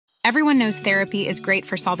Everyone knows therapy is great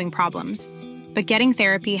for solving problems, but getting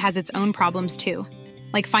therapy has its own problems too,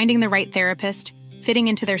 like finding the right therapist, fitting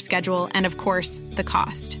into their schedule, and of course, the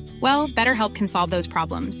cost. Well, BetterHelp can solve those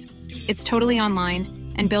problems. It's totally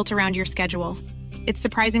online and built around your schedule. It's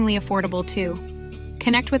surprisingly affordable too.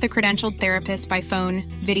 Connect with a credentialed therapist by phone,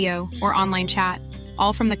 video, or online chat,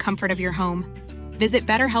 all from the comfort of your home. Visit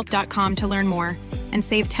BetterHelp.com to learn more and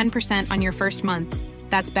save 10% on your first month.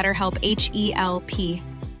 That's BetterHelp, H-E-L-P.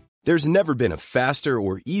 There's never been a faster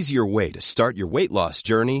or easier way to start your weight loss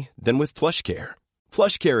journey than with PlushCare.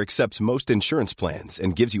 PlushCare accepts most insurance plans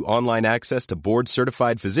and gives you online access to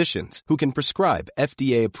board-certified physicians who can prescribe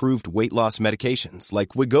FDA-approved weight loss medications like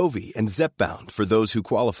Wegovy and Zepbound for those who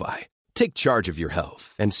qualify. Take charge of your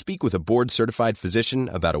health and speak with a board-certified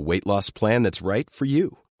physician about a weight loss plan that's right for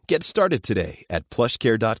you. Get started today at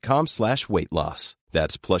plushcare.com/weight loss.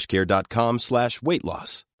 That's plushcare.com/weight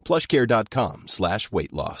loss.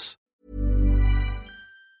 plushcare.com/weight loss.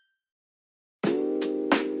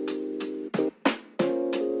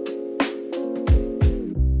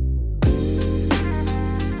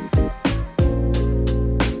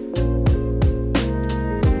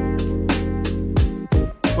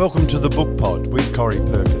 Welcome to the Book Pod with Corrie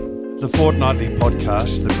Perkin, the fortnightly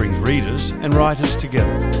podcast that brings readers and writers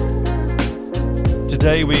together.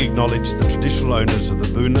 Today we acknowledge the traditional owners of the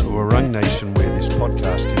Boonah Wurrung Nation where this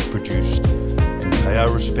podcast is produced and pay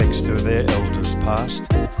our respects to their elders past,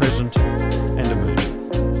 present and emerging.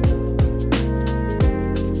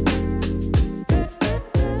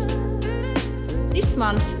 This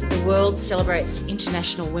month, the world celebrates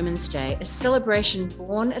International Women's Day, a celebration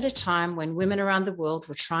born at a time when women around the world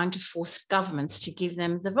were trying to force governments to give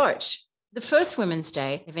them the vote. The first Women's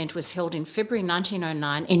Day event was held in February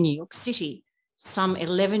 1909 in New York City, some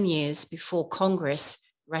 11 years before Congress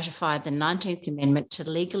ratified the 19th Amendment to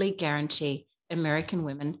legally guarantee American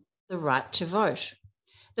women the right to vote.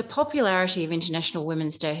 The popularity of International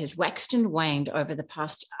Women's Day has waxed and waned over the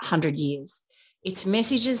past 100 years. Its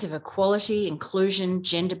messages of equality, inclusion,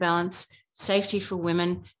 gender balance, safety for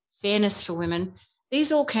women, fairness for women,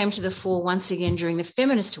 these all came to the fore once again during the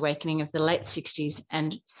feminist awakening of the late 60s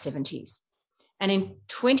and 70s. And in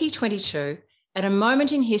 2022, at a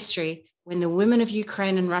moment in history when the women of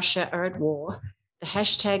Ukraine and Russia are at war, the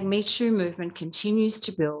hashtag #MeToo movement continues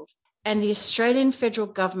to build, and the Australian federal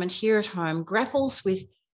government here at home grapples with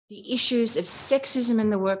the issues of sexism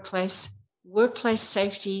in the workplace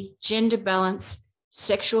safety, gender balance,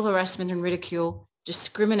 sexual harassment and ridicule,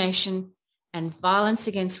 discrimination, and violence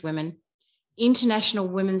against women. International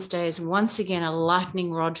Women's Day is once again a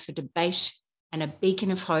lightning rod for debate and a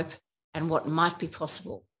beacon of hope and what might be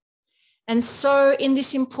possible. And so in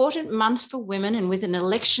this important month for women and with an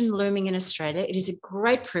election looming in Australia, it is a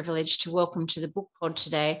great privilege to welcome to the Book Pod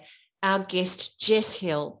today our guest, Jess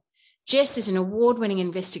Hill. Jess is an award-winning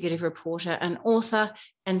investigative reporter and author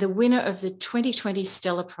and the winner of the 2020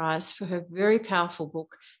 Stella Prize for her very powerful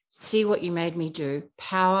book, See What You Made Me Do,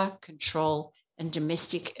 Power, Control and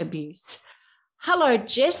Domestic Abuse. Hello,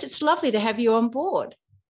 Jess. It's lovely to have you on board.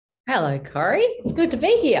 Hello, Corrie. It's good to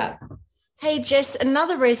be here. Hey, Jess,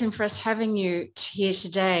 another reason for us having you here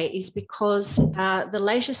today is because the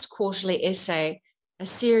latest quarterly essay, a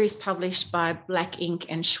series published by Black Ink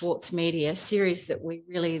and Schwartz Media, a series that we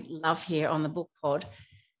really love here on the Book Pod,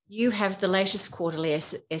 you have the latest quarterly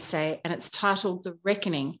essay and it's titled The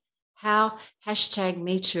Reckoning, How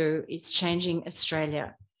 #MeToo is Changing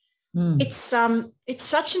Australia. It's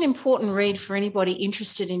such an important read for anybody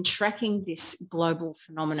interested in tracking this global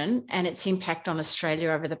phenomenon and its impact on Australia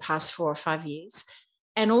over the past 4 or 5 years,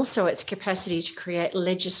 and also its capacity to create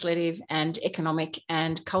legislative and economic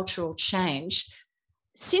and cultural change.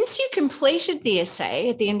 Since you completed the essay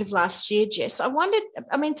at the end of last year, Jess, I wondered,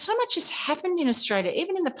 so much has happened in Australia,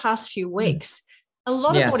 even in the past few weeks. A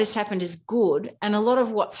lot of what has happened is good, and a lot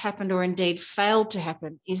of what's happened or indeed failed to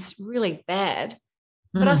happen is really bad.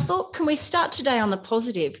 But I thought, can we start today on the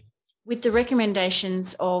positive with the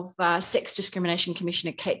recommendations of Sex Discrimination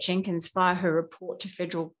Commissioner Kate Jenkins via her report to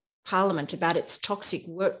federal Parliament about its toxic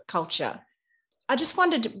work culture? I just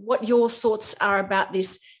wondered what your thoughts are about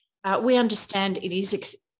this. We understand it is an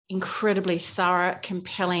incredibly thorough,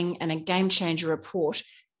 compelling and a game changer report.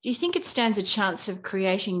 Do you think it stands a chance of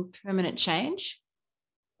creating permanent change?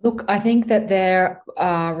 Look, I think that there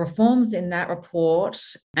are reforms in that report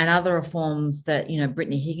and other reforms that,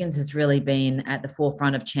 Brittany Higgins has really been at the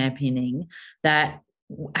forefront of championing that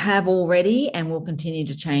have already and will continue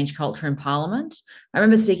to change culture in Parliament. I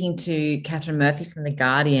remember speaking to Catherine Murphy from The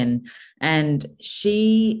Guardian, and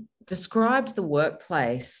she described the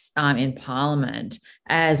workplace in Parliament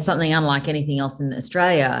as something unlike anything else in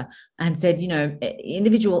Australia, and said,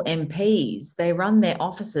 individual MPs, they run their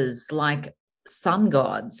offices like sun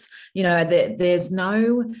gods. There's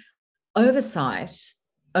no oversight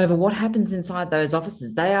over what happens inside those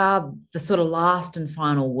offices. They are the sort of last and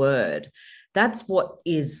final word. That's what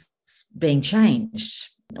is being changed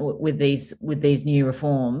with these new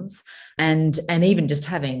reforms, and even just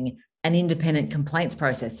having an independent complaints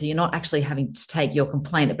process. So you're not actually having to take your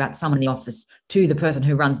complaint about someone in the office to the person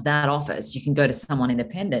who runs that office. You can go to someone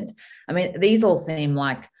independent. I mean, these all seem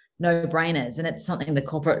like no-brainers, and it's something the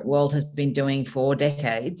corporate world has been doing for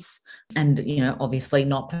decades, and obviously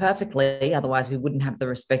not perfectly, otherwise we wouldn't have the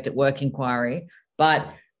Respect at Work inquiry.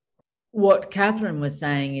 But what Catherine was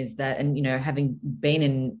saying is that, and having been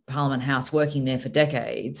in Parliament House working there for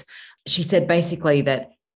decades, she said basically that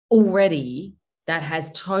already that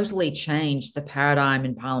has totally changed the paradigm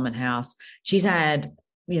in Parliament House. She's had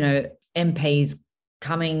MPs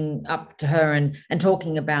coming up to her and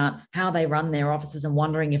talking about how they run their offices and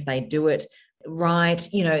wondering if they do it right.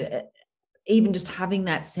 Even just having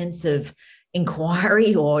that sense of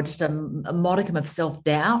inquiry or just a modicum of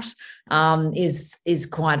self-doubt is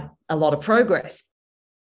quite a lot of progress.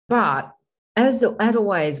 But as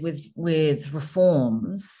always with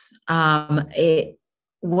reforms,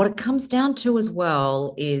 what it comes down to as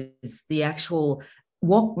well is the actual,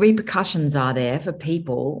 what repercussions are there for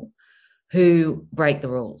people who break the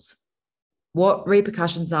rules? What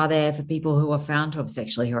repercussions are there for people who are found to have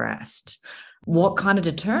sexually harassed? What kind of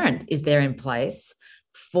deterrent is there in place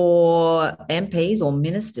for MPs or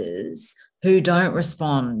ministers who don't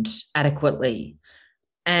respond adequately?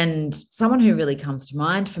 And someone who really comes to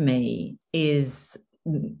mind for me is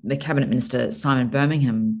the Cabinet Minister, Simon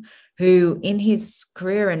Birmingham, who in his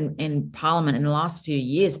career in Parliament in the last few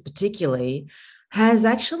years particularly has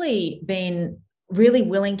actually been really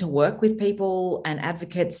willing to work with people and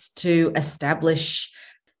advocates to establish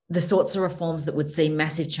the sorts of reforms that would see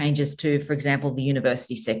massive changes to, for example, the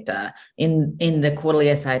university sector. In the quarterly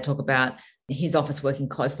essay, I talk about his office working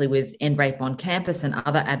closely with End Rape on Campus and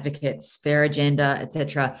other advocates, Fair Agenda,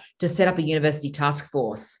 etc., to set up a university task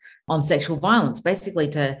force on sexual violence, basically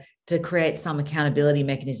to create some accountability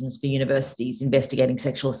mechanisms for universities investigating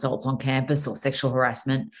sexual assaults on campus or sexual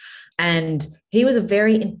harassment. And he was a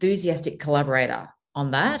very enthusiastic collaborator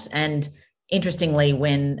on that. And interestingly,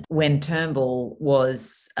 when Turnbull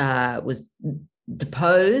was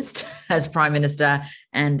deposed as Prime Minister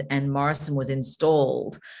and Morrison was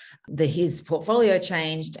installed, his portfolio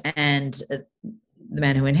changed, and the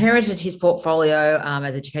man who inherited his portfolio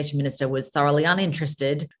as Education Minister was thoroughly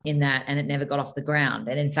uninterested in that, and it never got off the ground.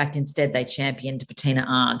 And in fact, instead, they championed Bettina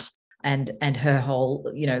Arndt and her whole,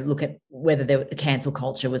 look at whether the cancel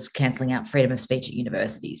culture was cancelling out freedom of speech at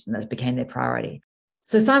universities, and that became their priority.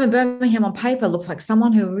 So Simon Birmingham on paper looks like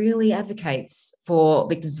someone who really advocates for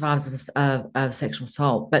victims and survivors of sexual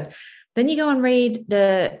assault. But then you go and read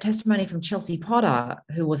the testimony from Chelsea Potter,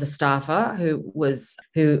 who was a staffer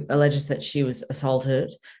who alleges that she was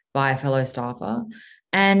assaulted by a fellow staffer.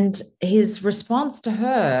 And his response to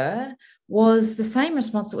her was the same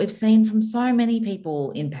response that we've seen from so many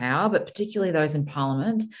people in power, but particularly those in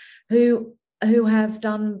Parliament, who have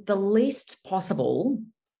done the least possible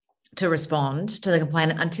to respond to the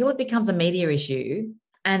complainant until it becomes a media issue,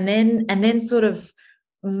 and then sort of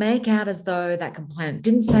make out as though that complainant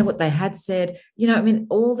didn't say what they had said.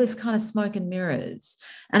 All this kind of smoke and mirrors.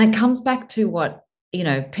 And it comes back to what,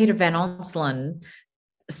 Peter Van Onselen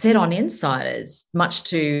said on Insiders, much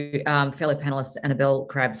to fellow panelist Annabelle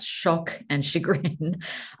Crabb's shock and chagrin,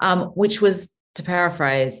 which was, to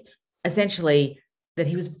paraphrase, essentially that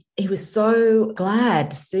he was so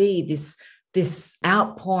glad to see this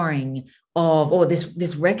outpouring of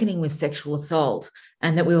this reckoning with sexual assault,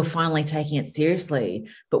 and that we were finally taking it seriously.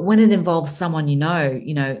 But when it involves someone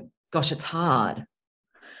gosh, it's hard.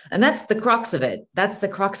 And that's the crux of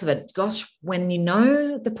it. Gosh, when you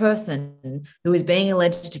know the person who is being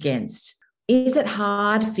alleged against, is it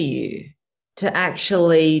hard for you to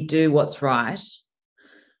actually do what's right?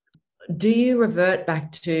 Do you revert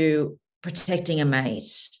back to protecting a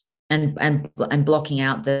mate and blocking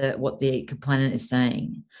out what the complainant is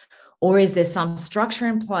saying? Or is there some structure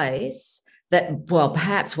in place that,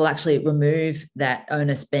 perhaps will actually remove that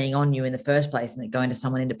onus being on you in the first place and it going to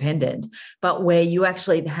someone independent, but where you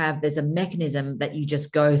actually there's a mechanism that you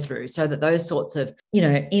just go through so that those sorts of,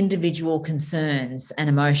 individual concerns and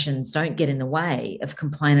emotions don't get in the way of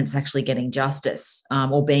complainants actually getting justice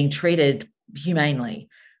or being treated humanely.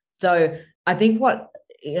 So I think what,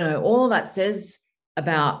 all of that says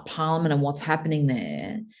about Parliament and what's happening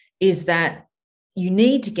there is that you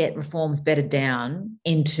need to get reforms bedded down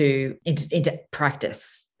into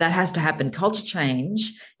practice. That has to happen. Culture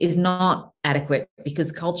change is not adequate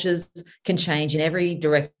because cultures can change in every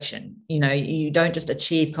direction. You don't just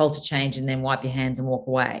achieve culture change and then wipe your hands and walk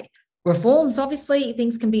away. Reforms, obviously,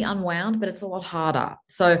 things can be unwound, but it's a lot harder.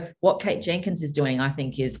 So what Kate Jenkins is doing, I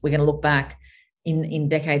think, is we're going to look back in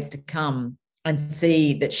decades to come and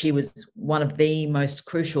see that she was one of the most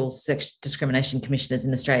crucial sex discrimination commissioners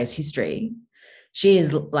in Australia's history. She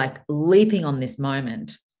is like leaping on this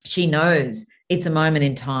moment. She knows it's a moment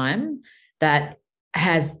in time that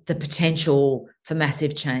has the potential for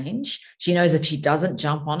massive change. She knows if she doesn't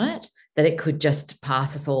jump on it, that it could just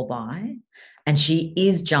pass us all by. And she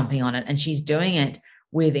is jumping on it, and she's doing it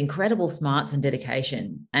with incredible smarts and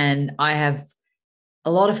dedication. And I have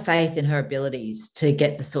a lot of faith in her abilities to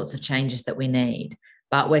get the sorts of changes that we need.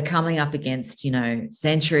 But we're coming up against,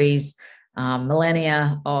 centuries,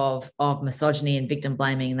 millennia of misogyny and victim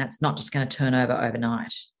blaming, and that's not just going to turn over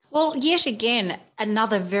overnight. Well, yet again,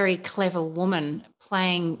 another very clever woman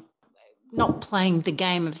not playing the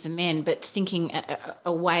game of the men, but thinking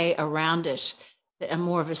a way around it, a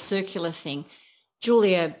more of a circular thing.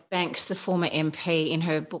 Julia Banks, the former MP, in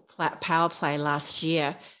her book Power Play last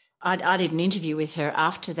year, I did an interview with her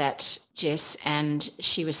after that, Jess, and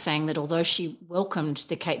she was saying that although she welcomed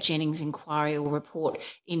the Kate Jennings inquiry or report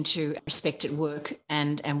into Respect at Work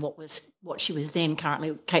and what she was then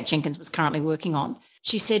Kate Jenkins was currently working on,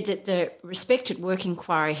 she said that the Respect at Work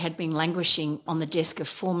inquiry had been languishing on the desk of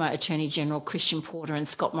former Attorney General Christian Porter and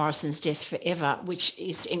Scott Morrison's desk forever, which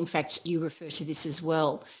is, in fact, you refer to this as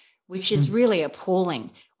well, which is really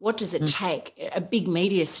appalling. What does it take? A big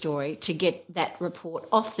media story to get that report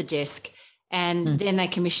off the desk, and then they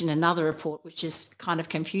commission another report, which is kind of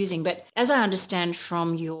confusing. But as I understand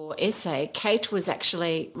from your essay, Kate was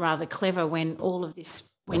actually rather clever when all of this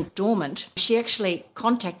went dormant. She actually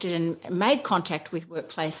contacted and made contact with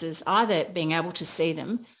workplaces, either being able to see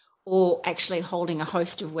them or actually holding a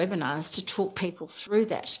host of webinars to talk people through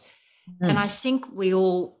that. And I think we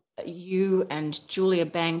all, you and Julia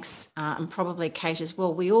Banks and probably Kate as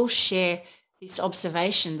well, we all share this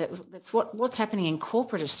observation that's what's happening in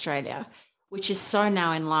corporate Australia, which is so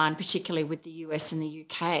now in line, particularly with the US and the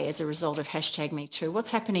UK as a result of #MeToo.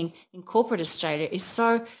 What's happening in corporate Australia is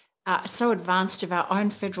so advanced of our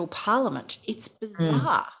own federal parliament. It's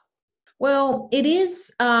bizarre. Well, it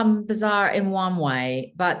is bizarre in one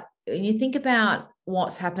way, but when you think about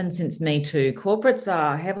what's happened since Me Too, corporates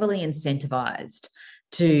are heavily incentivized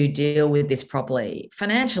to deal with this properly,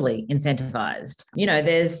 financially incentivized.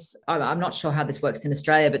 I'm not sure how this works in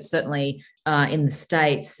Australia, but certainly in the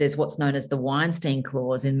States, there's what's known as the Weinstein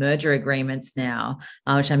Clause in merger agreements now,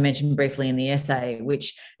 which I mentioned briefly in the essay,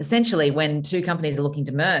 which essentially when two companies are looking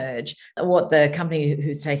to merge, what the company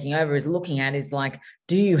who's taking over is looking at is like,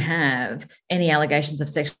 do you have any allegations of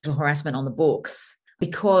sexual harassment on the books?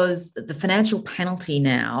 Because the financial penalty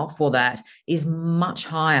now for that is much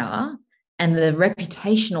higher. And the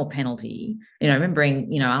reputational penalty,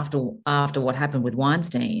 remembering, after what happened with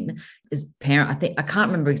Weinstein, his parent, I can't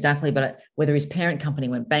remember exactly, but whether his parent company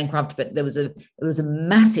went bankrupt, but there was a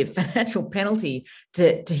massive financial penalty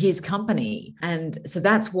to his company. And so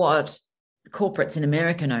that's what corporates in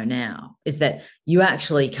America know now, is that you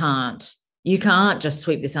actually can't just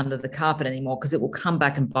sweep this under the carpet anymore, because it will come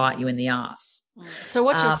back and bite you in the ass. So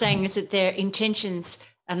what you're saying is that their intentions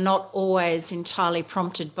are not always entirely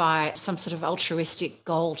prompted by some sort of altruistic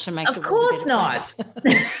goal to make the world a better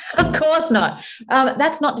place. Of course not.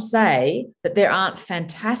 That's not to say that there aren't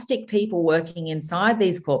fantastic people working inside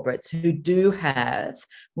these corporates who do have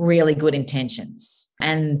really good intentions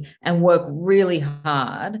and work really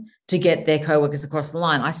hard to get their co-workers across the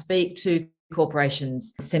line. I speak to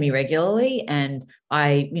corporations semi-regularly, and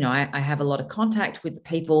I have a lot of contact with the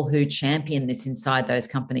people who champion this inside those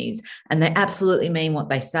companies, and they absolutely mean what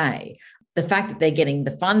they say. The fact that they're getting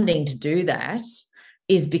the funding to do that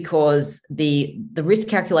is because the risk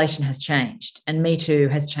calculation has changed, and Me Too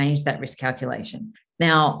has changed that risk calculation.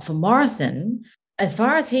 Now, for Morrison, as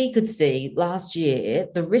far as he could see last year,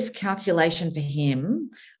 the risk calculation for him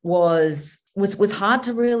was hard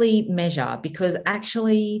to really measure, because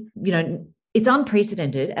actually, it's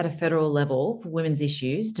unprecedented at a federal level for women's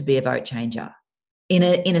issues to be a vote changer in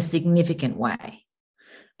a significant way,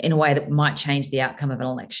 in a way that might change the outcome of an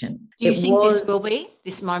election. Do you think this will be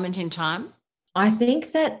this moment in time? I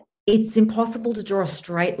think that it's impossible to draw a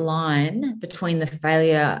straight line between the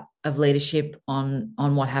failure of leadership on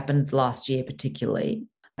what happened last year, particularly,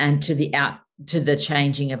 and to the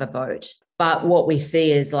changing of a vote. But what we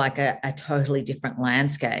see is like a totally different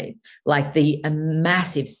landscape, like a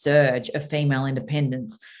massive surge of female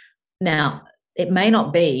independence. Now, it may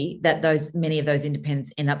not be that many of those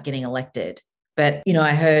independents end up getting elected. But,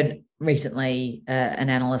 I heard recently an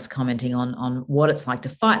analyst commenting on what it's like to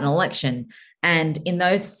fight an election. And in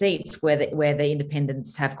those seats where the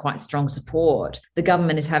independents have quite strong support, the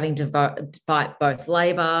government is having to fight both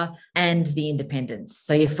Labor and the independents.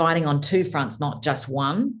 So you're fighting on two fronts, not just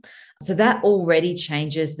one. So that already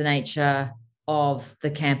changes the nature of the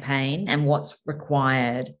campaign and what's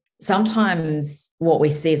required. Sometimes what we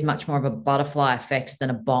see is much more of a butterfly effect than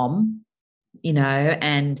a bomb,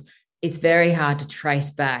 and it's very hard to trace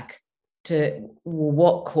back to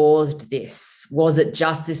what caused this. Was it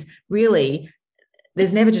just this? Really,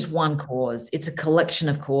 there's never just one cause. It's a collection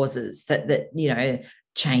of causes that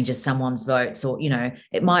changes someone's votes, or,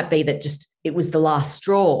 it might be that just it was the last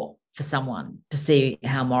straw for someone to see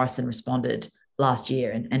how Morrison responded last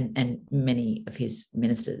year and many of his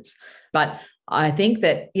ministers. But I think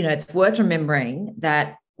that, it's worth remembering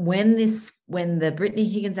that when the Brittany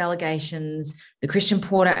Higgins allegations, the Christian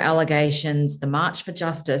Porter allegations, the March for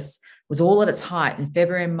Justice was all at its height in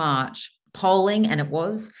February and March, polling, and it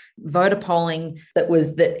was voter polling that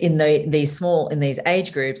in these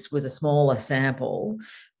age groups was a smaller sample.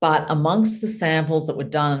 But amongst the samples that were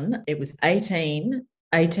done, it was 18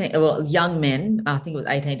 young men, I think it was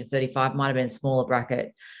 18 to 35, might have been a smaller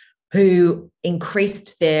bracket, who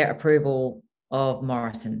increased their approval of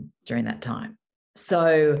Morrison during that time.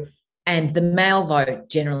 So, and the male vote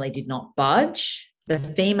generally did not budge. The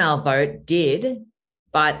female vote did,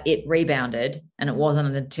 but it rebounded. And it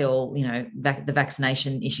wasn't until, the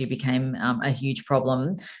vaccination issue became a huge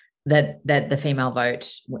problem that the female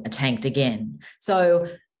vote tanked again. So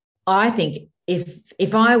I think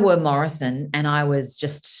if I were Morrison and I was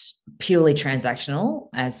just purely transactional,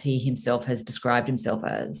 as he himself has described himself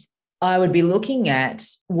as, I would be looking at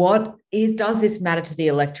does this matter to the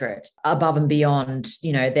electorate above and beyond,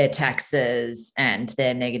 their taxes and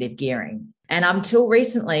their negative gearing? And until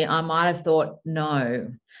recently, I might have thought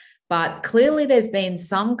no. But clearly there's been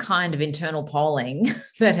some kind of internal polling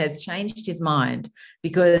that has changed his mind,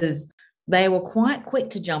 because they were quite quick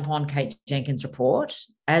to jump on Kate Jenkins' report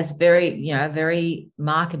as very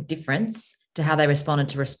marked difference to how they responded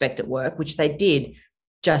to Respect at Work, which they did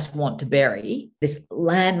just want to bury, this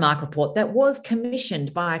landmark report that was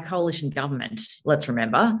commissioned by a coalition government, let's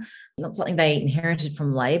remember, not something they inherited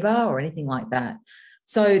from Labor or anything like that.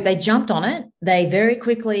 So they jumped on it. They very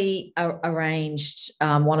quickly arranged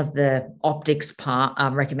one of the optics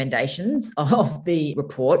recommendations of the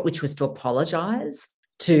report, which was to apologise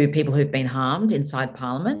to people who've been harmed inside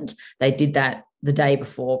Parliament. They did that the day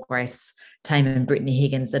before Grace Tame and Brittany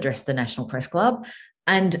Higgins addressed the National Press Club.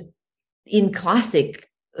 And in classic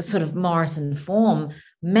sort of Morrison form,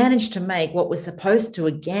 managed to make what was supposed to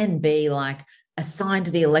again be like a sign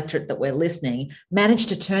to the electorate that we're listening, managed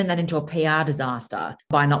to turn that into a PR disaster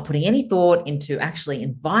by not putting any thought into actually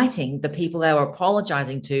inviting the people they were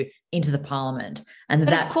apologising to into the Parliament. And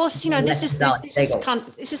but of course, this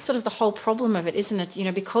is sort of the whole problem of it, isn't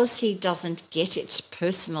it? Because he doesn't get it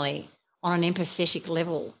personally on an empathetic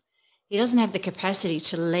level. He doesn't have the capacity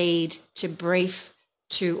to lead, to brief,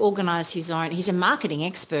 to organise his own. He's a marketing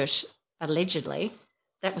expert, allegedly.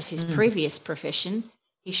 That was his previous profession.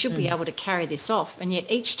 He should be able to carry this off. And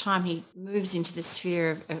yet each time he moves into the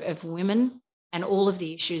sphere of women and all of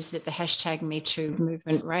the issues that the #MeToo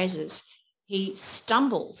movement raises, he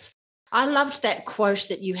stumbles. I loved that quote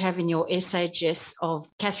that you have in your essay, Jess, of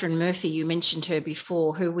Catherine Murphy. You mentioned her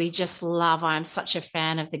before, who we just love. I am such a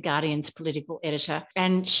fan of The Guardian's political editor.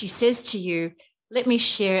 And she says to you, "Let me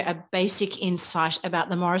share a basic insight about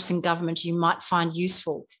the Morrison government you might find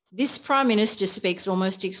useful. This Prime Minister speaks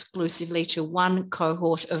almost exclusively to one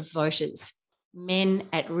cohort of voters, men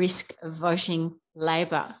at risk of voting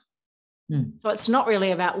Labor." So it's not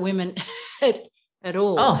really about women at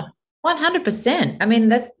all. Oh, 100%. I mean,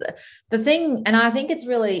 that's the thing. And I think it's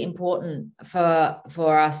really important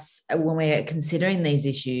for us when we're considering these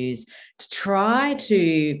issues to try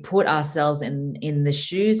to put ourselves in the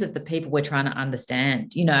shoes of the people we're trying to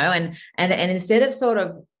understand, and instead of sort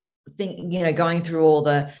of going through all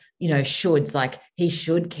the, shoulds, like he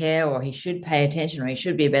should care or he should pay attention or he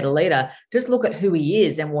should be a better leader, just look at who he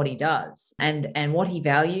is and what he does and what he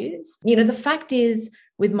values. The fact is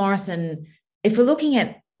with Morrison, if we're looking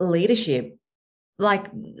at leadership,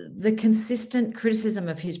 like the consistent criticism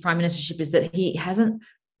of his prime ministership is that he hasn't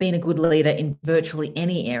been a good leader in virtually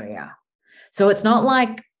any area. So it's not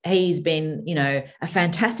like he's been, a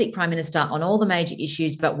fantastic prime minister on all the major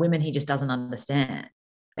issues, but women he just doesn't understand.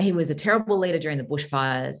 He was a terrible leader during the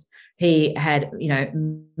bushfires. He had,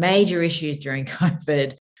 major issues during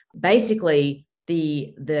COVID. Basically,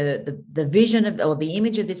 the vision of, or the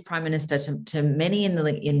image of this prime minister to many in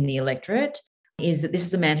the electorate is that this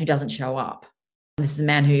is a man who doesn't show up. This is a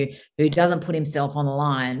man who doesn't put himself on the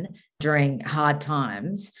line during hard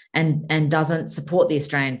times and doesn't support the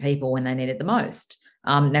Australian people when they need it the most.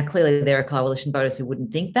 Now, clearly, there are coalition voters who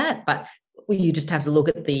wouldn't think that, but you just have to look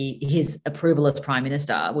at his approval as prime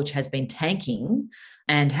minister, which has been tanking,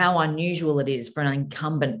 and how unusual it is for an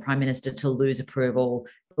incumbent prime minister to lose approval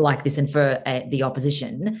like this, and for the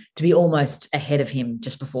opposition to be almost ahead of him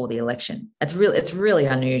just before the election. It's really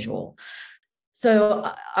unusual. So,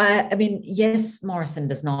 I mean, yes, Morrison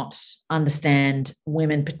does not understand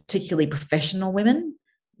women, particularly professional women.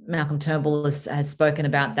 Malcolm Turnbull has spoken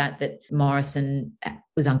about that Morrison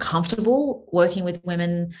was uncomfortable working with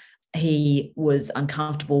women. He was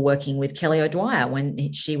uncomfortable working with Kelly O'Dwyer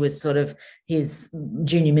when she was sort of his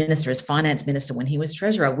junior minister, as finance minister, when he was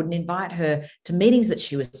treasurer. Wouldn't invite her to meetings that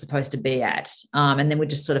she was supposed to be at, and then would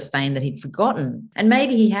just sort of feign that he'd forgotten. And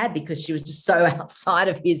maybe he had, because she was just so outside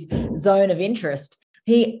of his zone of interest.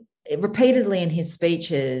 He repeatedly in his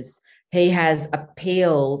speeches, he has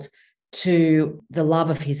appealed to the love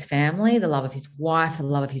of his family, the love of his wife, the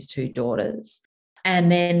love of his two daughters.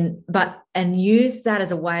 And use that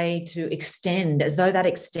as a way to extend, as though that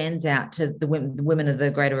extends out to the women of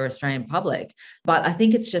the greater Australian public. But I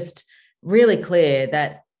think it's just really clear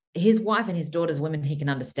that his wife and his daughters, women he can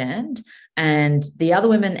understand, and the other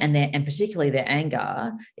women and particularly their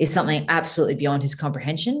anger is something absolutely beyond his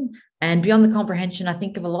comprehension, and beyond the comprehension, I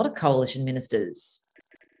think, of a lot of coalition ministers.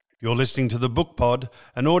 You're listening to The Book Pod,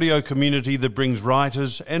 an audio community that brings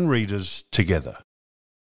writers and readers together.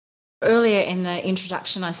 Earlier in the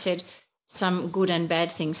introduction, I said some good and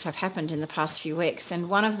bad things have happened in the past few weeks. And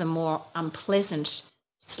one of the more unpleasant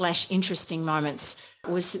 / interesting moments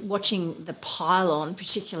was watching the pile-on,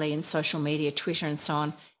 particularly in social media, Twitter and so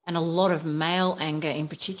on, and a lot of male anger in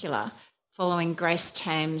particular, following Grace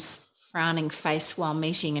Tam's frowning face while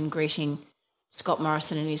meeting and greeting Scott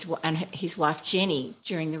Morrison and his wife Jenny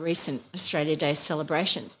during the recent Australia Day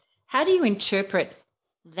celebrations. How do you interpret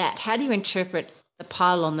that? How do you interpret the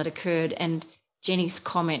pile-on that occurred and Jenny's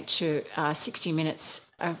comment to 60 Minutes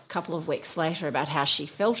a couple of weeks later about how she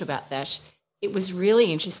felt about that? It was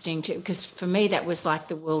really interesting because for me that was like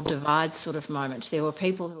the world divides sort of moment. There were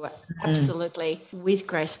people who were absolutely with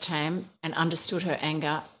Grace Tam and understood her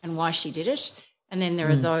anger and why she did it. And then there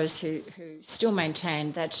are those who still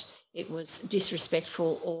maintain that it was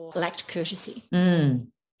disrespectful or lacked courtesy.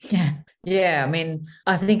 Yeah. I mean,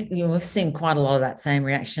 I think we've seen quite a lot of that same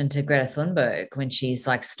reaction to Greta Thunberg when she's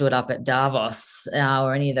like stood up at Davos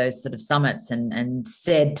or any of those sort of summits and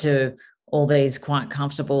said to all these quite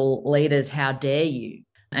comfortable leaders, "How dare you?"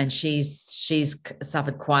 And she's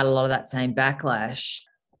suffered quite a lot of that same backlash.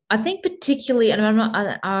 I think particularly, and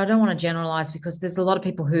I don't want to generalize, because there's a lot of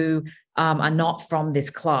people who are not from this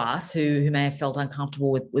class who may have felt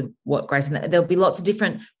uncomfortable with what Grace, and there'll be lots of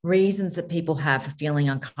different reasons that people have for feeling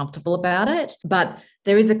uncomfortable about it. But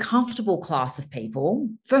there is a comfortable class of people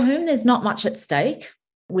for whom there's not much at stake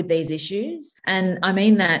with these issues. And I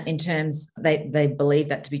mean that in terms, they believe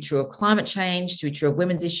that to be true of climate change, to be true of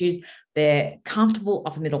women's issues. They're comfortable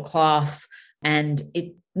upper middle class, and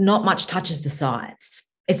it not much touches the sides.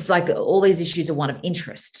 It's like all these issues are one of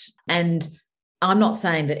interest. And I'm not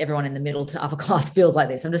saying that everyone in the middle to upper class feels like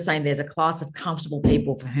this. I'm just saying there's a class of comfortable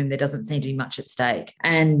people for whom there doesn't seem to be much at stake.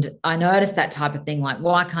 And I noticed that type of thing, like,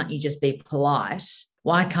 why can't you just be polite?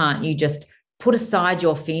 Why can't you just put aside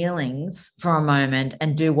your feelings for a moment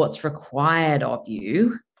and do what's required of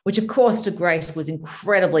you? Which, of course, to Grace was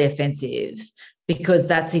incredibly offensive, because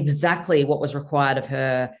that's exactly what was required of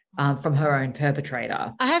her from her own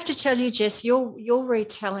perpetrator. I have to tell you, Jess, your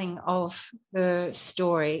retelling of her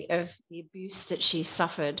story of the abuse that she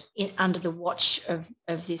suffered under the watch of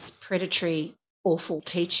this predatory, awful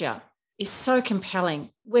teacher is so compelling.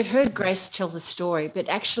 We've heard Grace tell the story, but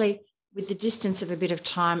actually with the distance of a bit of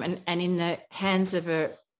time and in the hands of a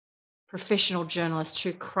professional journalist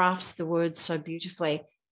who crafts the words so beautifully,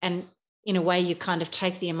 and in a way you kind of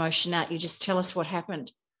take the emotion out, you just tell us what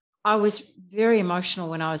happened. I was very emotional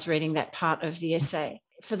when I was reading that part of the essay.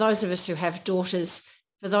 For those of us who have daughters,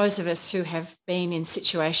 for those of us who have been in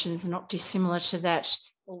situations not dissimilar to that,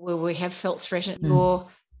 or where we have felt threatened, your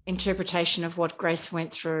interpretation of what Grace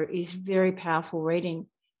went through is very powerful reading.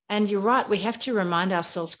 And you're right, we have to remind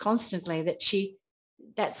ourselves constantly that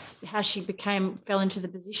that's how she fell into the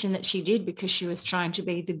position that she did, because she was trying to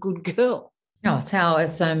be the good girl. No, it's how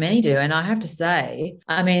so many do. And I have to say,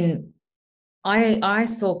 I mean, I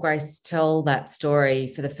saw Grace tell that story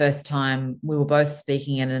for the first time. We were both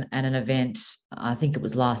speaking at an event. I think it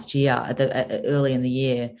was last year, early in the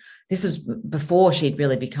year. This was before she'd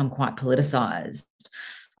really become quite politicized.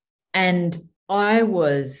 And I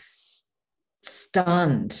was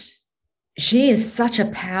stunned. She is such a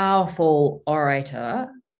powerful orator.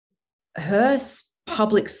 Her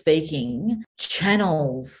public speaking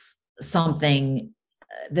channels something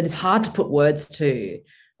that is hard to put words to.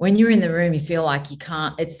 When you're in the room, you feel like you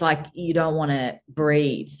can't, it's like you don't want to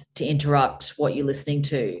breathe to interrupt what you're listening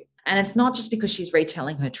to. And it's not just because she's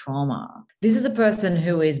retelling her trauma. This is a person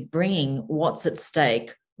who is bringing what's at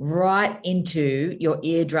stake right into your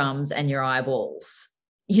eardrums and your eyeballs.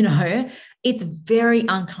 You know, it's very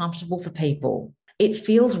uncomfortable for people. It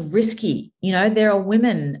feels risky. You know, there are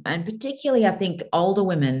women, and particularly I think older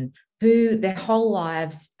women, who their whole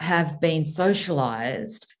lives have been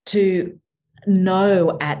socialized to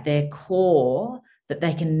know at their core that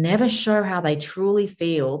they can never show how they truly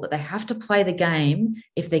feel, that they have to play the game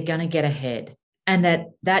if they're going to get ahead. And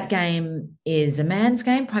that game is a man's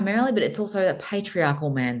game primarily, but it's also a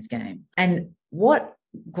patriarchal man's game. And what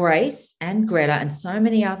Grace and Greta and so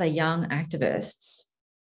many other young activists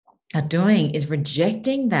are doing is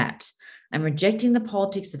rejecting that and rejecting the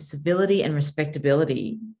politics of civility and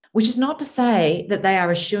respectability, which is not to say that they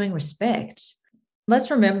are eschewing respect.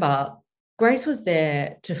 Let's remember, Grace was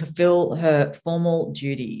there to fulfill her formal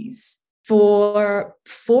duties. For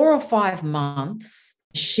 4 or 5 months,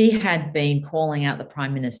 she had been calling out the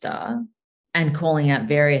Prime Minister and calling out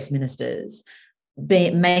various ministers,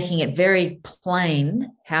 making it very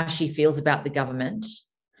plain how she feels about the government,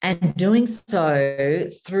 and doing so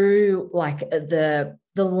through like the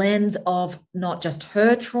lens of not just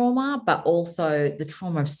her trauma, but also the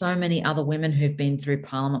trauma of so many other women who've been through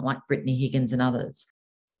Parliament, like Brittany Higgins and others.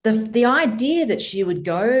 The idea that she would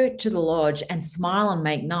go to the lodge and smile and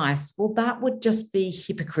make nice, well, that would just be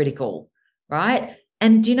hypocritical, right?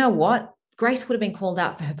 And do you know what? Grace would have been called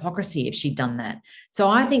out for hypocrisy if she'd done that. So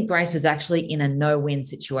I think Grace was actually in a no-win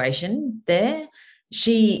situation there.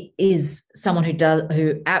 She is someone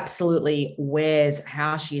who absolutely wears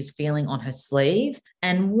how she is feeling on her sleeve.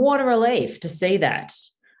 And what a relief to see that.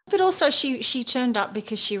 But also she turned up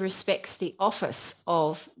because she respects the office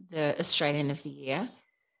of the Australian of the Year.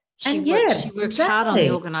 She worked hard on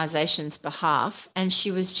the organisation's behalf, and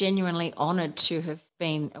she was genuinely honoured to have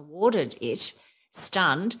been awarded it,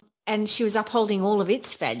 stunned, and she was upholding all of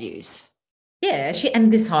its values. Yeah,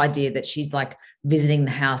 and this idea that she's like visiting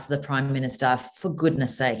the house of the Prime Minister, for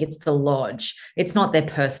goodness sake, it's the lodge. It's not their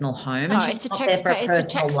personal home. No, it's a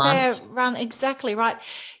taxpayer run, exactly right.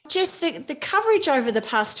 Just the coverage over the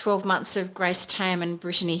past 12 months of Grace Tame and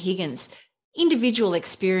Brittany Higgins, individual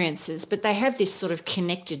experiences, but they have this sort of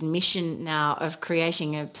connected mission now of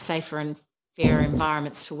creating a safer and fairer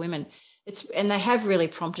environments for women. And they have really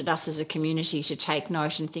prompted us as a community to take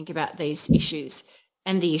note and think about these issues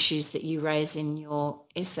and the issues that you raise in your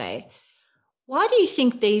essay. Why do you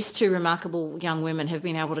think these two remarkable young women have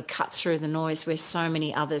been able to cut through the noise where so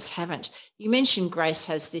many others haven't? You mentioned Grace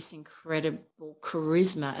has this incredible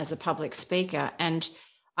charisma as a public speaker, and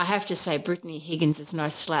I have to say Brittany Higgins is no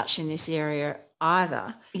slouch in this area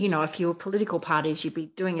either. You know, if you were political parties, you'd be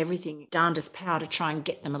doing everything darndest power to try and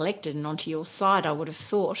get them elected and onto your side, I would have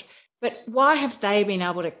thought. But why have they been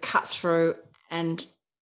able to cut through and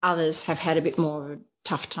others have had a bit more of a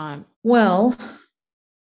tough time? Well,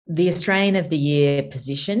 the Australian of the Year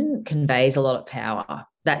position conveys a lot of power.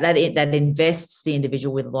 That invests the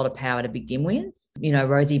individual with a lot of power to begin with. You know,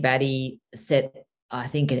 Rosie Batty set, I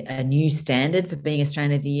think, a new standard for being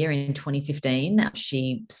Australian of the Year in 2015.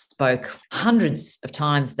 She spoke hundreds of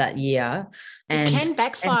times that year. And it can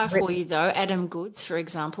backfire for you, though. Adam Goodes, for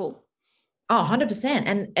example. Oh,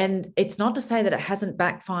 100%. And it's not to say that it hasn't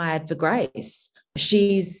backfired for Grace.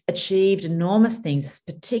 She's achieved enormous things,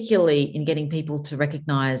 particularly in getting people to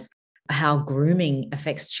recognise how grooming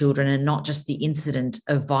affects children and not just the incident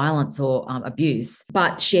of violence or abuse.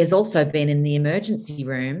 But she has also been in the emergency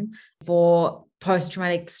room for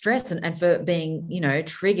post-traumatic stress and for being, you know,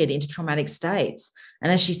 triggered into traumatic states.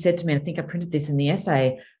 And as she said to me, and I think I printed this in the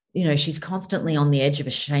essay, you know, she's constantly on the edge of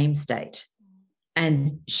a shame state. And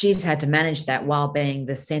she's had to manage that while being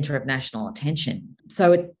the centre of national attention.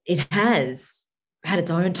 So it has had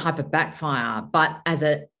its own type of backfire. But I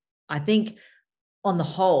think on the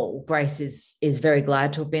whole, Grace is very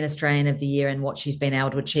glad to have been Australian of the Year and what she's been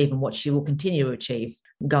able to achieve and what she will continue to achieve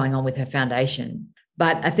going on with her foundation.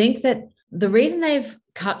 But I think that the reason they've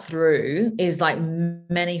cut through is like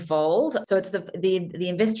manifold. So it's the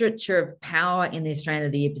investiture of power in the Australian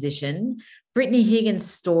of the Year position. Brittany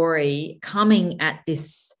Higgins' story coming at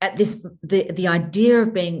the idea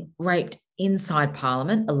of being raped inside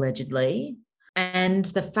Parliament, allegedly, and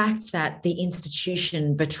the fact that the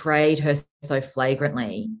institution betrayed her so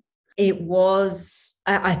flagrantly. It was,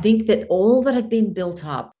 I think that all that had been built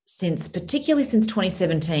up particularly since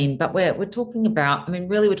 2017, but we're talking about,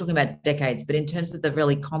 really we're talking about decades, but in terms of the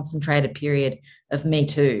really concentrated period of Me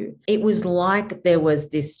Too, it was like there was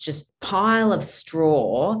this just pile of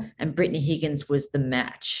straw and Brittany Higgins was the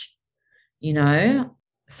match,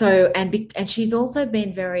 So, and she's also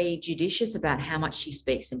been very judicious about how much she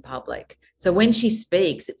speaks in public. So when she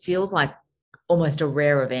speaks, it feels like almost a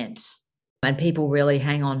rare event. And people really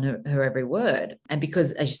hang on her every word. And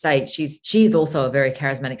because, as you say, she is also a very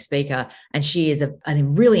charismatic speaker, and she is a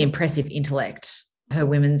really impressive intellect. Her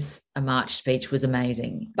Women's March speech was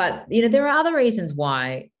amazing. But, there are other reasons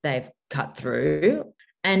why they've cut through,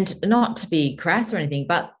 and not to be crass or anything,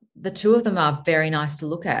 but the two of them are very nice to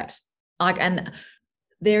look at. And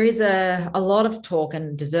there is a lot of talk,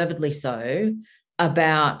 and deservedly so,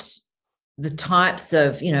 about the types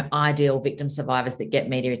of, ideal victim survivors that get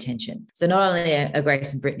media attention. So not only are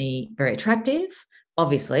Grace and Brittany very attractive,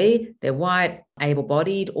 obviously they're white,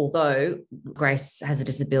 able-bodied, although Grace has a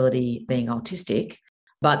disability being autistic,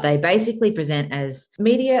 but they basically present as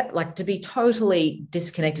media, like to be totally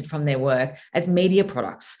disconnected from their work, as media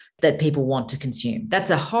products that people want to consume. That's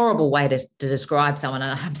a horrible way to describe someone,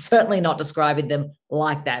 and I'm certainly not describing them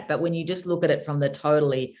like that. But when you just look at it from the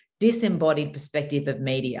totally disembodied perspective of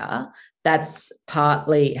media, that's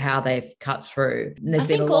partly how they've cut through. And I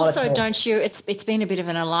think also, don't you, it's been a bit of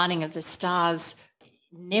an aligning of the stars.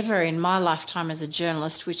 Never in my lifetime as a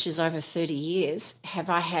journalist, which is over 30 years, have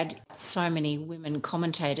I had so many women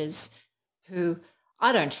commentators who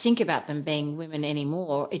I don't think about them being women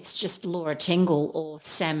anymore. It's just Laura Tingle or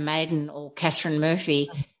Sam Maiden or Catherine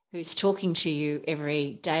Murphy who's talking to you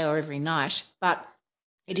every day or every night. But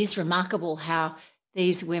it is remarkable how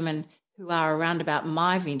these women who are around about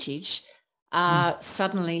my vintage are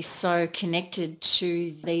suddenly so connected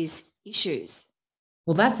to these issues.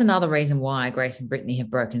 Well, that's another reason why Grace and Brittany have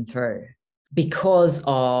broken through, because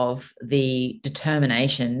of the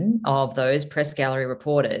determination of those press gallery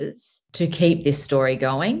reporters to keep this story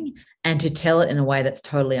going and to tell it in a way that's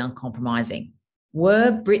totally uncompromising.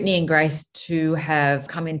 Were Brittany and Grace to have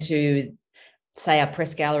come into, say, a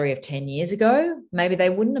press gallery of 10 years ago, maybe they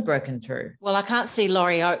wouldn't have broken through. Well, I can't see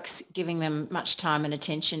Laurie Oakes giving them much time and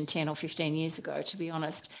attention 10 or 15 years ago, to be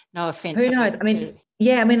honest. No offence. Who knows?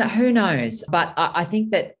 Who knows? But I think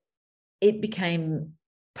that it became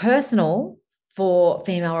personal for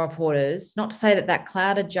female reporters, not to say that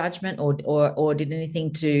clouded judgment or did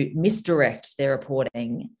anything to misdirect their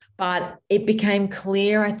reporting, but it became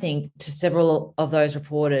clear, I think, to several of those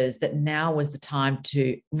reporters that now was the time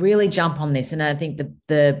to really jump on this. And I think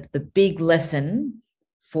the big lesson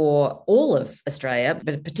for all of Australia,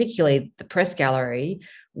 but particularly the press gallery,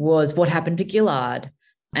 was what happened to Gillard.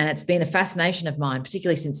 And it's been a fascination of mine,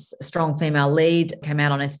 particularly since a strong female lead came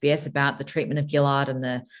out on SBS about the treatment of Gillard and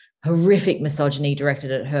the horrific misogyny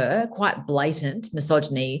directed at her, quite blatant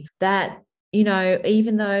misogyny, that,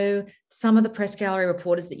 even though some of the press gallery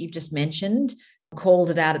reporters that you've just mentioned called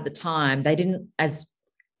it out at the time, they didn't, as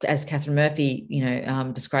Catherine Murphy,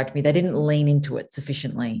 described to me, they didn't lean into it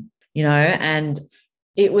sufficiently, and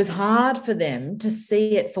it was hard for them to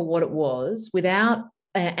see it for what it was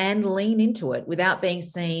and lean into it without being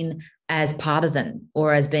seen as partisan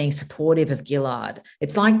or as being supportive of Gillard.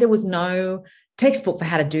 It's like there was no textbook for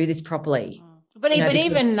how to do this properly. But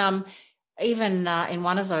even in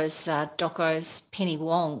one of those docos, Penny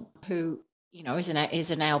Wong, who is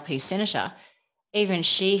an ALP senator, even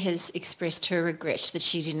she has expressed her regret that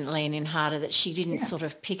she didn't lean in harder, that she didn't sort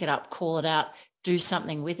of pick it up, call it out, do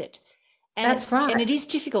something with it. And that's right. And it is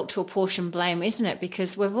difficult to apportion blame, isn't it?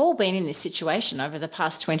 Because we've all been in this situation over the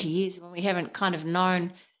past 20 years when we haven't kind of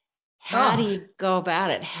known how do you go about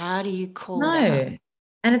it? How do you call it out?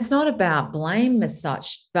 And it's not about blame as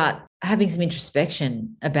such, but having some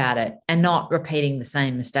introspection about it and not repeating the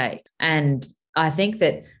same mistake. And I think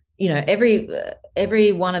that,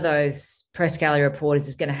 every one of those press gallery reporters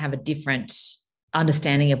is going to have a different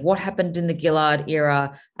understanding of what happened in the Gillard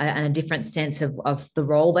era and a different sense of the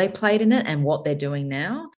role they played in it and what they're doing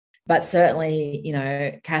now. But certainly,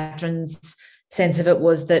 Catherine's sense of it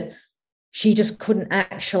was that she just couldn't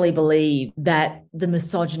actually believe that the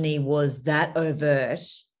misogyny was that overt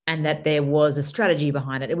and that there was a strategy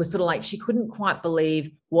behind it. It was sort of like she couldn't quite believe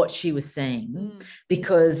what she was seeing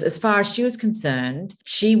because as far as she was concerned,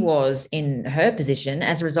 she was in her position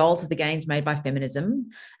as a result of the gains made by feminism.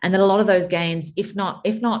 And that a lot of those gains, if not,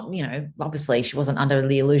 obviously she wasn't under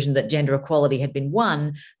the illusion that gender equality had been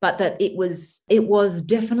won, but that it was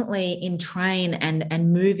definitely in train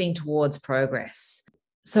and moving towards progress.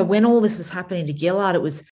 So when all this was happening to Gillard,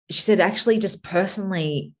 she said, actually just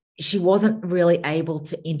personally, she wasn't really able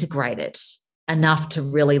to integrate it enough to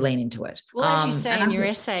really lean into it. Well, as you say in your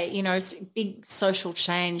essay, big social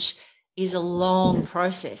change is a long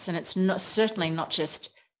process, and it's certainly not just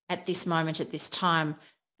at this moment, at this time,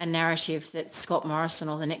 a narrative that Scott Morrison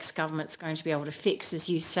or the next government's going to be able to fix. As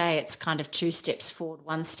you say, it's kind of 2 steps forward,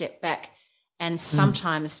 1 step back. And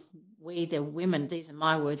sometimes we, the women, these are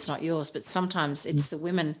my words, not yours, but sometimes it's the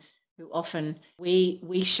women who often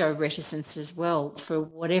we show reticence as well for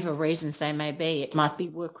whatever reasons they may be. It might be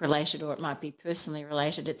work-related or it might be personally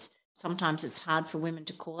related. Sometimes it's hard for women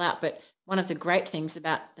to call out. But one of the great things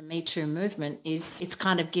about the Me Too movement is it's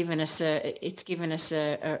kind of given us a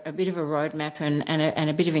bit of a roadmap and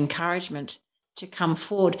a bit of encouragement to come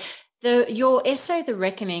forward. Your essay, The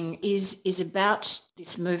Reckoning, is about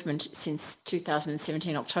this movement since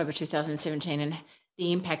 2017, October 2017, and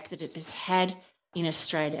the impact that it has had in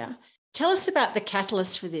Australia. Tell us about the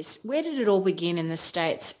catalyst for this. Where did it all begin in the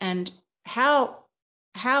States, and how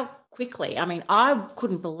quickly? I mean, I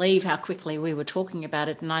couldn't believe how quickly we were talking about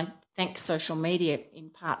it, and I thank social media in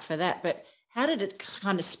part for that. But how did it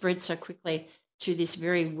kind of spread so quickly to this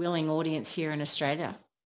very willing audience here in Australia?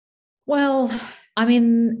 Well, I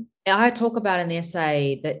mean, I talk about in the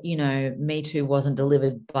essay that, Me Too wasn't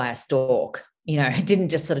delivered by a stork. It didn't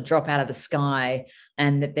just sort of drop out of the sky,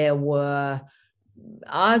 and that there were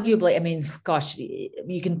arguably, I mean, gosh,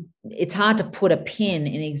 it's hard to put a pin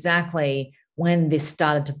in exactly when this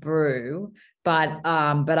started to brew, but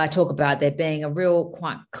I talk about there being a real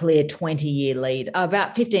quite clear 20-year lead,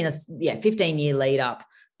 about 15-year lead up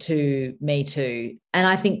to Me Too. And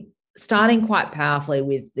I think starting quite powerfully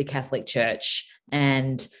with the Catholic Church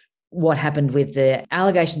and what happened with the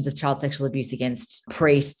allegations of child sexual abuse against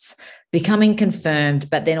priests becoming confirmed,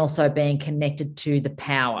 but then also being connected to the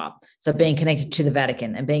power. So being connected to the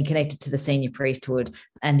Vatican and being connected to the senior priesthood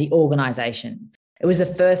and the organization. It was the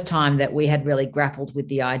first time that we had really grappled with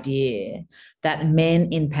the idea that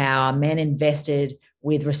men in power, men invested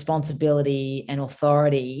with responsibility and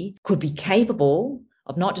authority, could be capable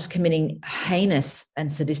of not just committing heinous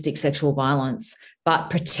and sadistic sexual violence, but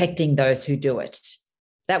protecting those who do it.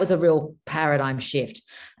 That was a real paradigm shift.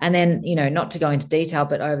 And then, not to go into detail,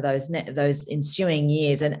 but over those ensuing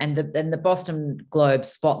years, and the Boston Globe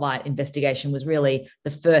spotlight investigation was really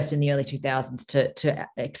the first in the early 2000s to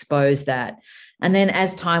expose that. And then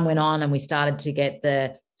as time went on and we started to get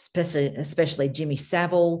especially Jimmy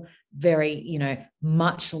Savile, very,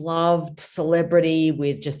 much loved celebrity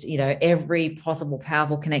with just, every possible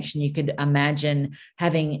powerful connection you could imagine,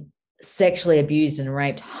 having sexually abused and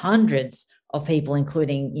raped hundreds of people,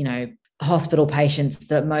 including, hospital patients,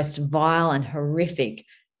 the most vile and horrific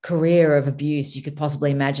career of abuse you could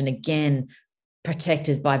possibly imagine, again,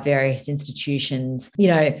 protected by various institutions.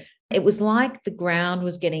 It was like the ground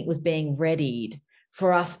was being readied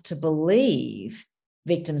for us to believe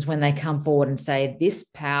victims when they come forward and say, this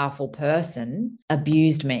powerful person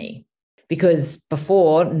abused me. Because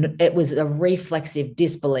before, it was a reflexive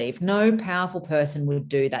disbelief. No powerful person would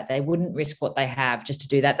do that. They wouldn't risk what they have just to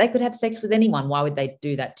do that. They could have sex with anyone. Why would they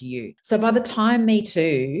do that to you? So by the time Me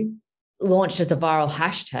Too launched as a viral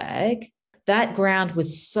hashtag, that ground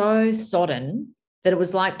was so sodden that it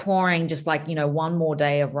was like pouring just one more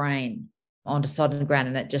day of rain onto sodden ground,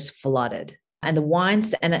 and it just flooded. And the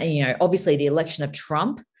Weinstein, and obviously the election of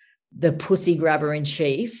Trump, the pussy grabber in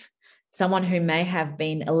chief, someone who may have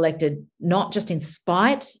been elected not just in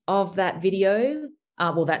spite of that video,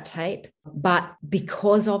 that tape, but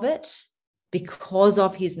because of it, because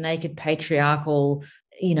of his naked patriarchal,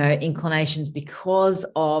 inclinations, because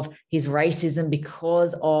of his racism,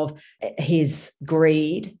 because of his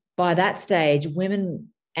greed. By that stage, women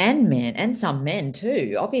and men, and some men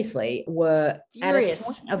too, obviously, were furious.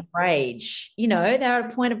 At a point of rage. They're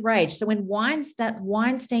at a point of rage. So when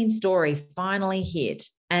Weinstein story finally hit,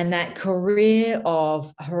 and that career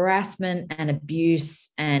of harassment and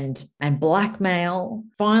abuse and blackmail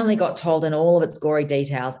finally got told in all of its gory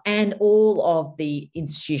details, and all of the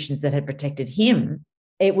institutions that had protected him,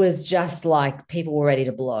 it was just like people were ready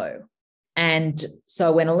to blow. And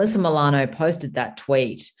so when Alyssa Milano posted that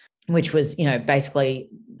tweet, which was, basically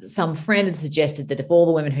some friend had suggested that if all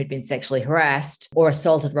the women who'd been sexually harassed or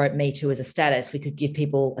assaulted wrote Me Too as a status, we could give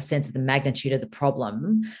people a sense of the magnitude of the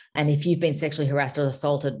problem. And if you've been sexually harassed or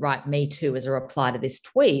assaulted, write Me Too as a reply to this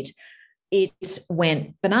tweet. It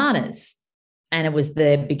went bananas. And it was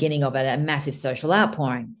the beginning of a massive social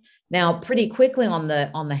outpouring. Now, pretty quickly on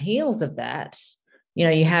the heels of that,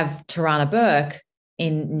 you have Tarana Burke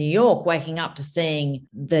in New York waking up to seeing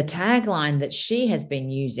the tagline that she has been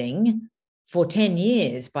using for 10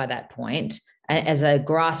 years by that point as a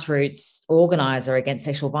grassroots organizer against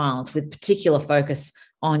sexual violence with particular focus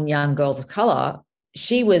on young girls of color.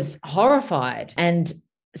 She was horrified. And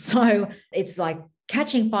so it's like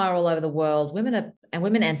catching fire all over the world. Women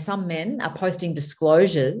and some men are posting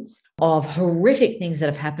disclosures of horrific things that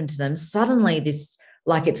have happened to them. Suddenly it's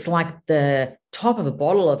like the top of a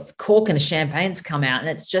bottle of cork and a champagne's come out, and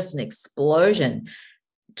it's just an explosion.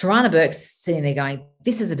 Tarana Burke's sitting there going,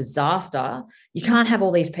 this is a disaster. You can't have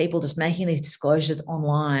all these people just making these disclosures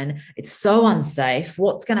online. It's so unsafe.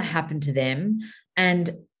 What's going to happen to them? And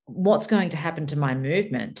what's going to happen to my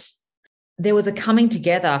movement? There was a coming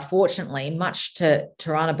together, fortunately, much to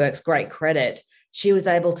Tarana Burke's great credit. She was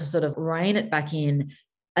able to sort of rein it back in,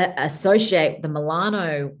 associate the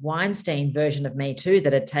Milano Weinstein version of Me Too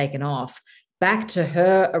that had taken off back to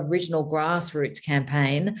her original grassroots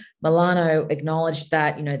campaign. Milano acknowledged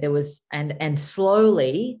that, there was, and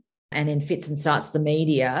slowly, and in fits and starts, the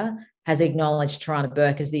media has acknowledged Tarana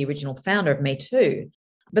Burke as the original founder of Me Too.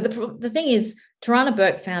 But the thing is, Tarana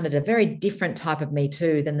Burke founded a very different type of Me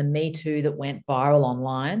Too than the Me Too that went viral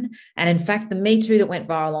online. And in fact, the Me Too that went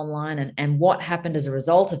viral online and what happened as a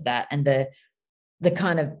result of that, and the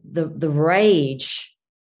kind of the rage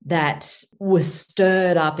that was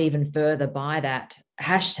stirred up even further by that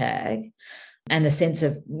hashtag, and the sense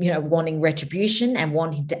of, wanting retribution and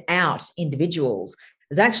wanting to out individuals,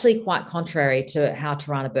 is actually quite contrary to how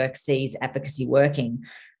Tarana Burke sees advocacy working.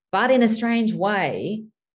 But in a strange way,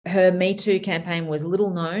 her Me Too campaign was little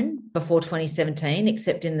known before 2017,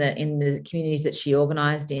 except in the communities that she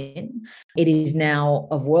organised in. It is now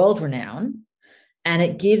of world renown, and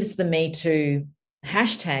it gives the Me Too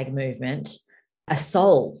hashtag movement a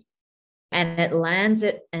soul, and it lands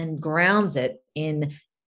it and grounds it in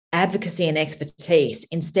advocacy and expertise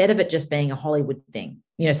instead of it just being a Hollywood thing,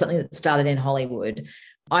 something that started in Hollywood.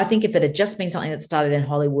 I think if it had just been something that started in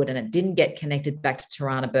Hollywood and it didn't get connected back to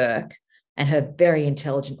Tarana Burke and her very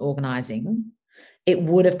intelligent organising, it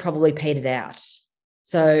would have probably petered out.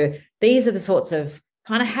 So these are the sorts of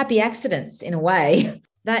kind of happy accidents, in a way,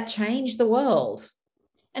 that change the world.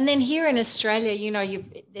 And then here in Australia,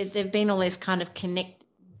 there've been all these kind of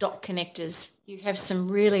dot connectors. You have some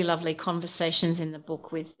really lovely conversations in the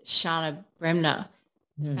book with Shana Bremner,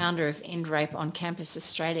 founder of End Rape on Campus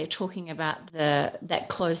Australia, talking about that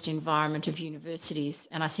closed environment of universities.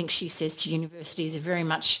 And I think she says to universities are very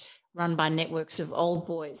much run by networks of old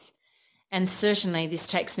boys. And certainly this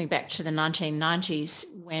takes me back to the 1990s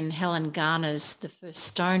when Helen Garner's The First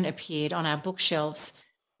Stone appeared on our bookshelves.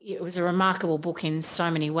 It was a remarkable book in so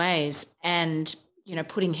many ways, and,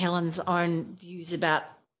 putting Helen's own views about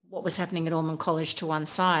what was happening at Ormond College to one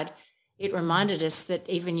side, it reminded us that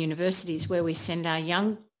even universities where we send our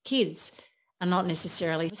young kids are not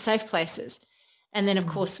necessarily safe places. And then, of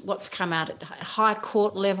course, what's come out at high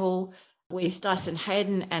court level with Dyson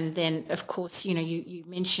Hayden, and then, of course, you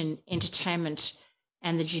mentioned entertainment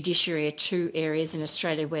and the judiciary are two areas in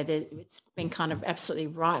Australia where it's been kind of absolutely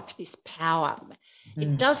ripe, this power.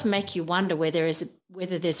 It does make you wonder whether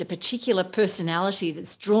there's a particular personality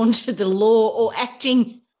that's drawn to the law or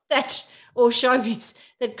acting or showbiz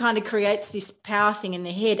that kind of creates this power thing in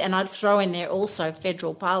the head. And I'd throw in there also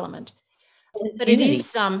federal parliament. But it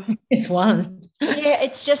is it's one. Yeah,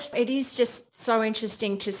 it is just so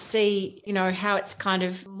interesting to see, how it's kind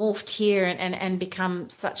of morphed here and become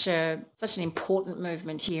such an important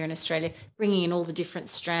movement here in Australia, bringing in all the different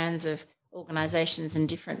strands of organisations and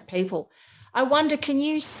different people. I wonder, can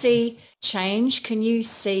you see change? Can you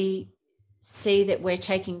see that we're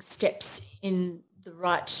taking steps in the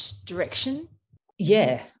right direction?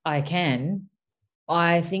 Yeah, I can.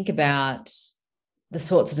 I think about the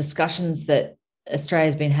sorts of discussions that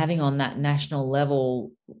Australia's been having on that national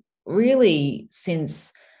level really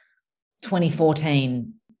since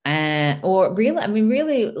 2014,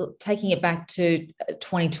 really taking it back to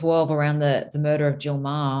 2012 around the murder of Jill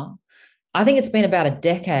Meagher. I think it's been about a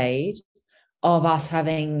decade of us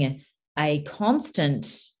having a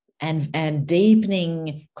constant and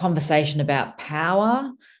deepening conversation about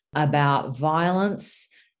power, about violence,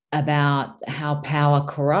 about how power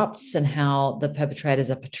corrupts and how the perpetrators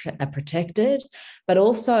are protected, but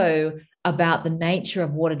also about the nature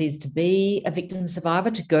of what it is to be a victim survivor,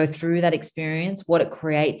 to go through that experience, what it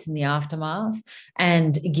creates in the aftermath,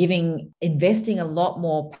 and investing a lot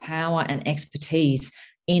more power and expertise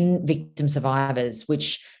in victim survivors,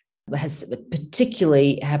 which has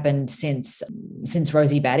particularly happened since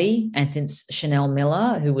Rosie Batty and since Chanel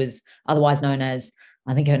Miller, who was otherwise known as,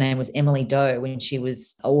 I think her name was Emily Doe when she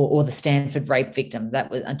was, or the Stanford rape victim. That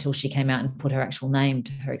was until she came out and put her actual name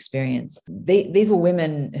to her experience. These were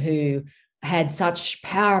women who had such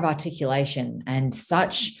power of articulation and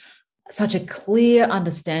such a clear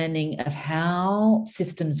understanding of how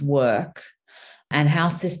systems work and how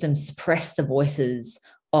systems suppress the voices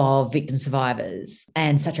of victim survivors,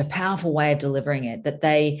 and such a powerful way of delivering it that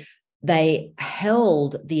they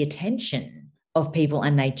held the attention of people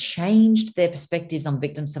and they changed their perspectives on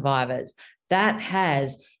victim survivors. That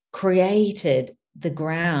has created the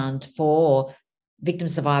ground for victim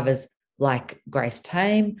survivors like Grace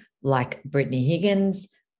Tame, like Brittany Higgins,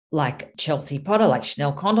 like Chelsea Potter, like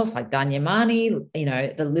Chanel Condos, like Danya Mani,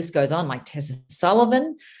 the list goes on, like Tessa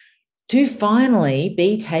Sullivan, to finally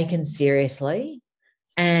be taken seriously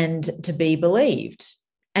and to be believed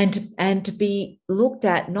and to be looked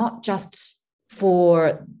at not just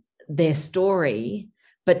for their story,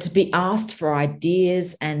 but to be asked for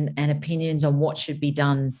ideas and opinions on what should be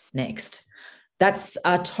done next. That's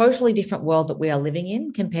a totally different world that we are living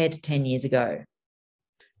in compared to 10 years ago.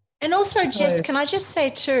 And also, Jess, can I just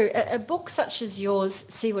say too, a book such as yours,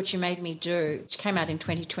 See What You Made Me Do, which came out in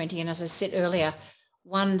 2020, and as I said earlier,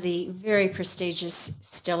 won the very prestigious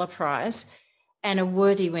Stella Prize, and a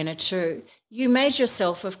worthy winner too. You made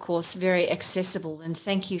yourself, of course, very accessible, and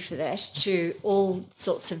thank you for that, to all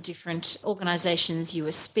sorts of different organisations. You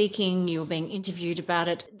were speaking, you were being interviewed about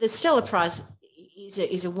it. The Stella Prize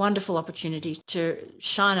is a wonderful opportunity to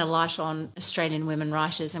shine a light on Australian women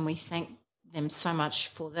writers, and we thank them so much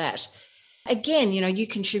for that. Again, you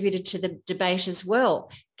contributed to the debate as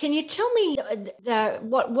well. Can you tell me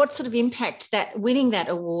what sort of impact that winning that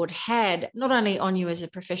award had, not only on you as a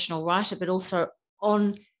professional writer, but also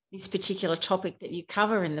on this particular topic that you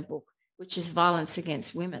cover in the book, which is violence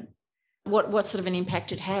against women? What sort of an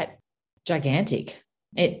impact it had? Gigantic.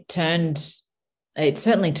 It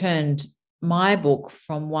certainly turned my book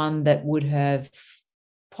from one that would have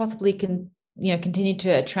possibly continued to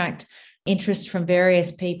attract interest from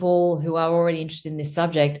various people who are already interested in this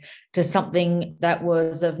subject to something that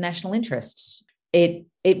was of national interest. It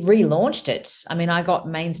relaunched it. I mean, I got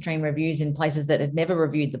mainstream reviews in places that had never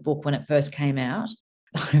reviewed the book when it first came out.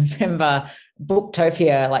 I remember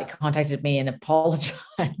Booktopia contacted me and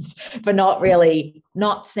apologized for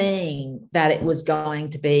not seeing that it was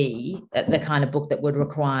going to be the kind of book that would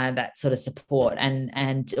require that sort of support,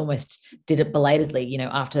 and almost did it belatedly,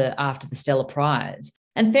 after the Stella Prize.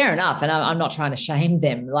 And fair enough. And I'm not trying to shame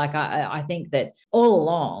them. I think that all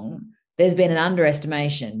along there's been an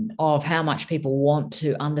underestimation of how much people want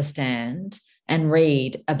to understand and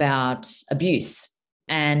read about abuse.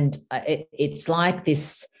 And it's like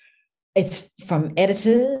this, it's from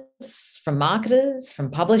editors, from marketers,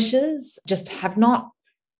 from publishers, just have not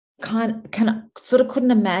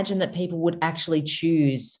couldn't imagine that people would actually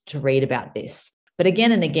choose to read about this. But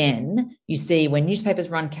again and again, you see when newspapers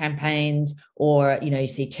run campaigns or, you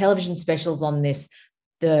see television specials on this,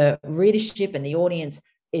 the readership and the audience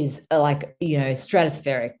is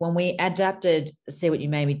stratospheric. When we adapted See What You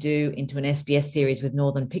Made Me Do into an SBS series with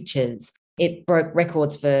Northern Pictures, it broke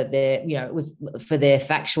records for their, it was for their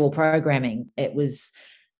factual programming. It was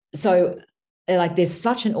so there's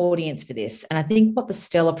such an audience for this. And I think what the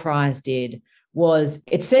Stella Prize did was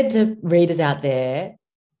it said to readers out there,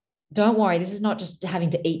 don't worry, this is not just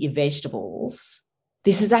having to eat your vegetables.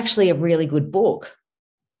 This is actually a really good book,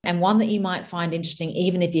 and one that you might find interesting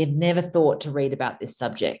even if you had never thought to read about this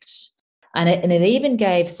subject. And it even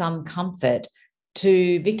gave some comfort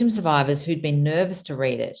to victim survivors who'd been nervous to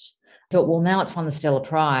read it. Thought, well, now it's won the Stella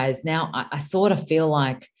Prize. Now I sort of feel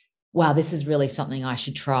like, wow, this is really something I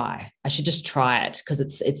should try. I should just try it because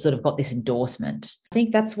it's sort of got this endorsement. I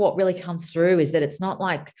think that's what really comes through, is that it's not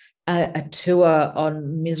like a tour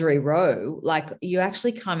on Misery Row. You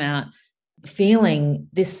actually come out feeling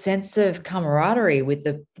this sense of camaraderie with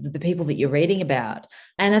the people that you're reading about.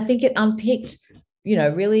 And I think it unpicked,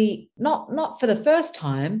 really not for the first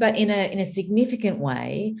time, but in a significant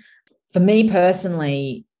way. For me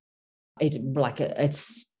personally, it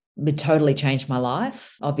totally changed my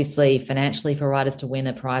life. Obviously, financially, for writers to win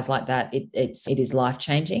a prize like that, it is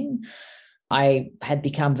life-changing. I had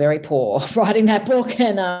become very poor writing that book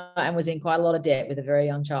and was in quite a lot of debt with a very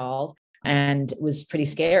young child. and it was pretty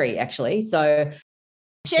scary, actually. So,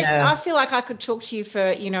 Jess, I feel like I could talk to you for,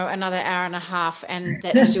 another hour and a half, and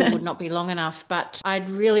that still would not be long enough. But I'd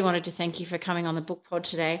really wanted to thank you for coming on the Book Pod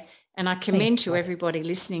today. And I commend to everybody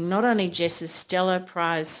listening, not only Jess's stellar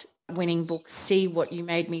prize-winning book, See What You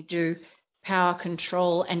Made Me Do, Power,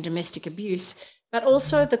 Control and Domestic Abuse, but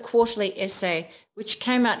also the quarterly essay, which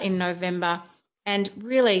came out in November. And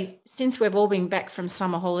really, since we've all been back from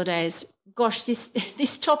summer holidays, gosh,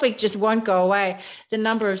 this topic just won't go away. The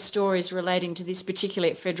number of stories relating to this,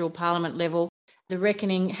 particularly at federal parliament level, the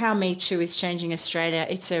reckoning, how Me Too is changing Australia.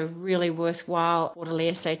 It's a really worthwhile quarterly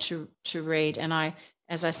essay to read. And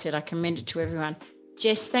as I said, I commend it to everyone.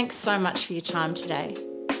 Jess, thanks so much for your time today.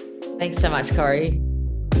 Thanks so much, Corrie.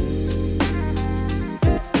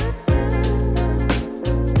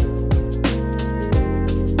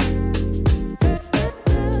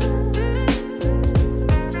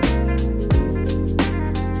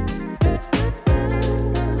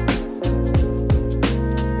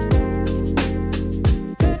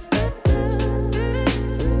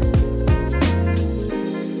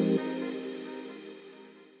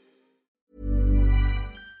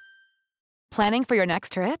 Planning for your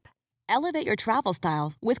next trip? Elevate your travel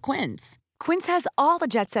style with Quince. Quince has all the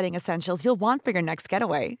jet-setting essentials you'll want for your next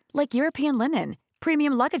getaway, like European linen,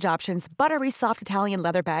 premium luggage options, buttery soft Italian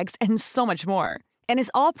leather bags, and so much more. And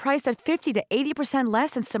is all priced at 50 to 80%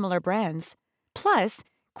 less than similar brands. Plus,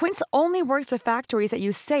 Quince only works with factories that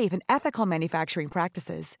use safe and ethical manufacturing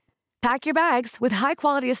practices. Pack your bags with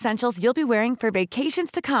high-quality essentials you'll be wearing for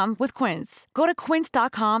vacations to come with Quince. Go to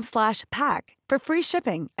quince.com/pack for free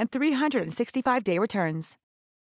shipping and 365-day returns.